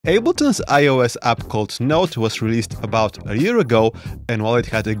Ableton's iOS app called Note was released about a year ago, and while it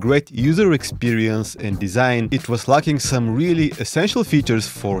had a great user experience and design, it was lacking some really essential features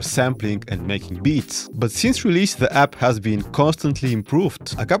for sampling and making beats. But since release, the app has been constantly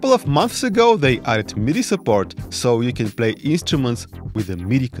improved. A couple of months ago, they added MIDI support, so you can play instruments with a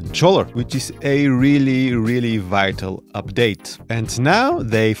MIDI controller, which is a really vital update. And now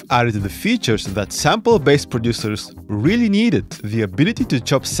they've added the features that sample-based producers really needed: the ability to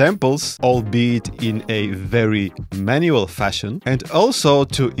chop samples, albeit in a very manual fashion, and also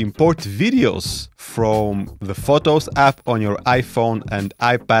to import videos from the Photos app on your iPhone and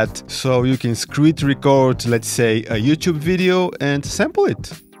iPad, so you can screen record, let's say, a YouTube video and sample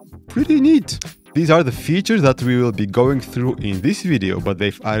it. Pretty neat. These are the features that we will be going through in this video, but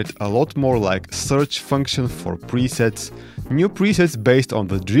they've added a lot more, like search function for presets, new presets based on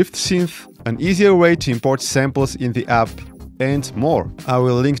the drift synth, an easier way to import samples in the app, and more. I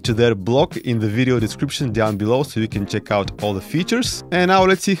will link to their blog in the video description down below so you can check out all the features. And now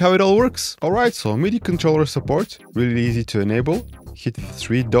let's see how it all works. Alright, so MIDI controller support, really easy to enable. Hit the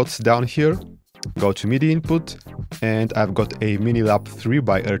three dots down here, go to MIDI input, and I've got a Minilab 3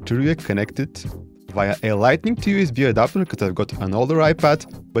 by Arturia connected via a Lightning to USB adapter because I've got an older iPad,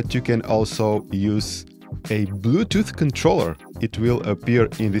 but you can also use a Bluetooth controller. It will appear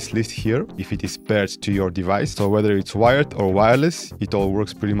in this list here if it is paired to your device. So whether it's wired or wireless, it all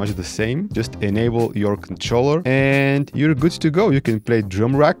works pretty much the same. Just enable your controller and you're good to go. You can play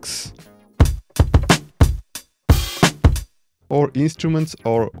drum racks or instruments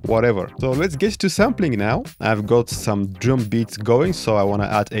or whatever. So let's get to sampling now. I've got some drum beats going, so I want to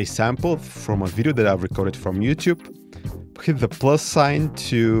add a sample from a video that I've recorded from YouTube. Hit the plus sign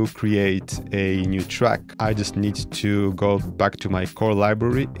to create a new track. I just need to go back to my core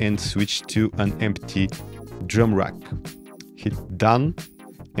library and switch to an empty drum rack. Hit done.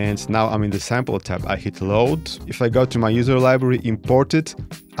 And now I'm in the sample tab. I hit load. If I go to my user library, import it,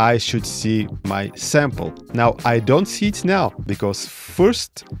 I should see my sample. Now I don't see it now because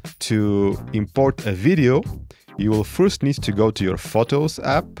first, to import a video, you will first need to go to your Photos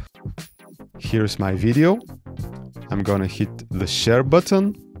app. Here's my video. I'm gonna hit the share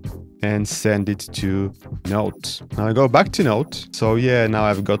button and send it to Note. Now I go back to Note. So yeah, now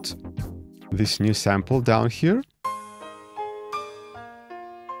I've got this new sample down here.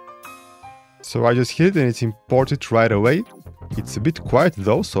 So I just hit it and it's imported right away. It's a bit quiet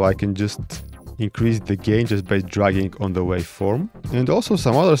though, so I can just increase the gain just by dragging on the waveform. And also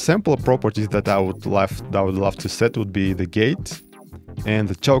some other sample properties that I would love to set would be the gate and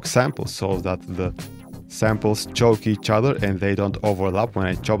the choke sample, so that the samples choke each other and they don't overlap when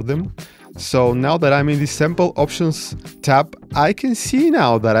I chop them. So now that I'm in the sample options tab, I can see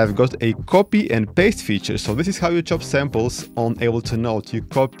now that I've got a copy and paste feature. So this is how you chop samples on Ableton Note. You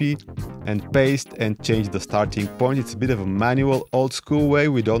copy and paste and change the starting point. It's a bit of a manual, old school way.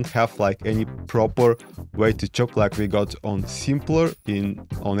 We don't have like any proper way to chop like we got on Simpler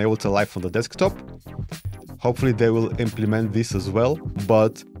on Ableton Live on the desktop. Hopefully they will implement this as well,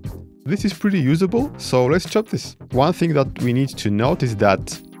 but this is pretty usable, so let's chop this. One thing that we need to note is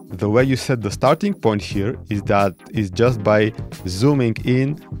that the way you set the starting point here is just by zooming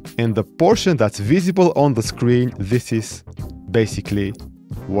in, and the portion that's visible on the screen, this is basically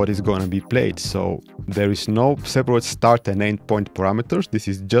what is going to be played. So there is no separate start and end point parameters. This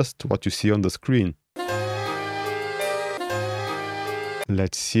is just what you see on the screen.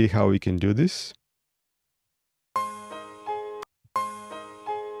 Let's see how we can do this.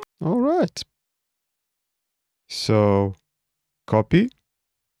 All right. So copy,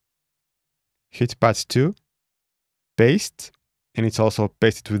 hit path 2, paste, and it's also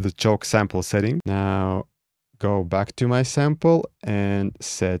pasted with the choke sample setting. Now go back to my sample and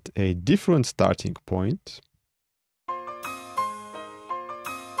set a different starting point.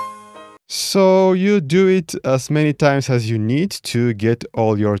 So you do it as many times as you need to get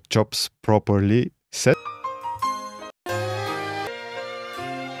all your chops properly set.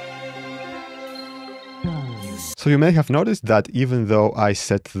 So you may have noticed that even though I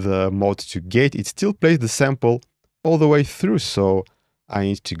set the mode to gate, it still plays the sample all the way through. So I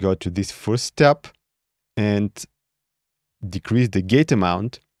need to go to this first tab and decrease the gate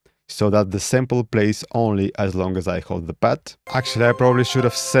amount so that the sample plays only as long as I hold the pad. Actually, I probably should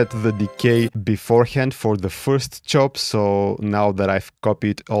have set the decay beforehand for the first chop. So now that I've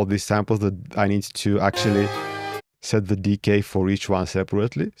copied all these samples, that I need to actually set the decay for each one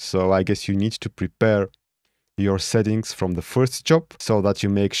separately. So I guess you need to prepare your settings from the first chop so that you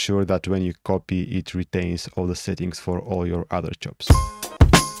make sure that when you copy, it retains all the settings for all your other chops.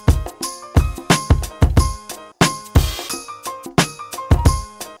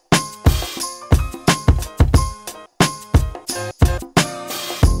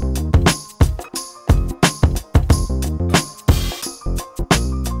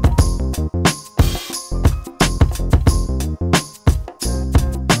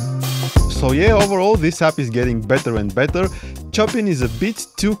 So yeah, overall this app is getting better and better. Chopping is a bit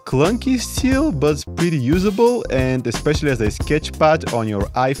too clunky still, but it's pretty usable, and especially as a sketchpad on your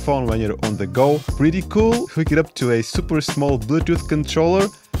iPhone when you're on the go, pretty cool. Hook it up to a super small Bluetooth controller.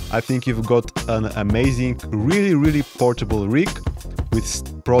 I think you've got an amazing, really portable rig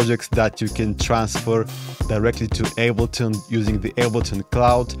with projects that you can transfer directly to Ableton using the Ableton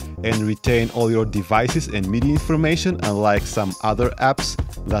cloud and retain all your devices and MIDI information, unlike some other apps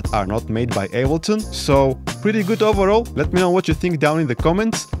that are not made by Ableton. So pretty good overall. Let me know what you think down in the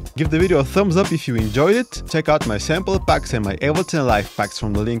comments. Give the video a thumbs up if you enjoyed it. Check out my sample packs and my Ableton Live packs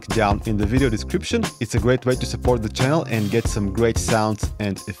from the link down in the video description. It's a great way to support the channel and get some great sounds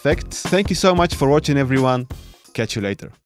and effects. Thank you so much for watching, everyone. Catch you later.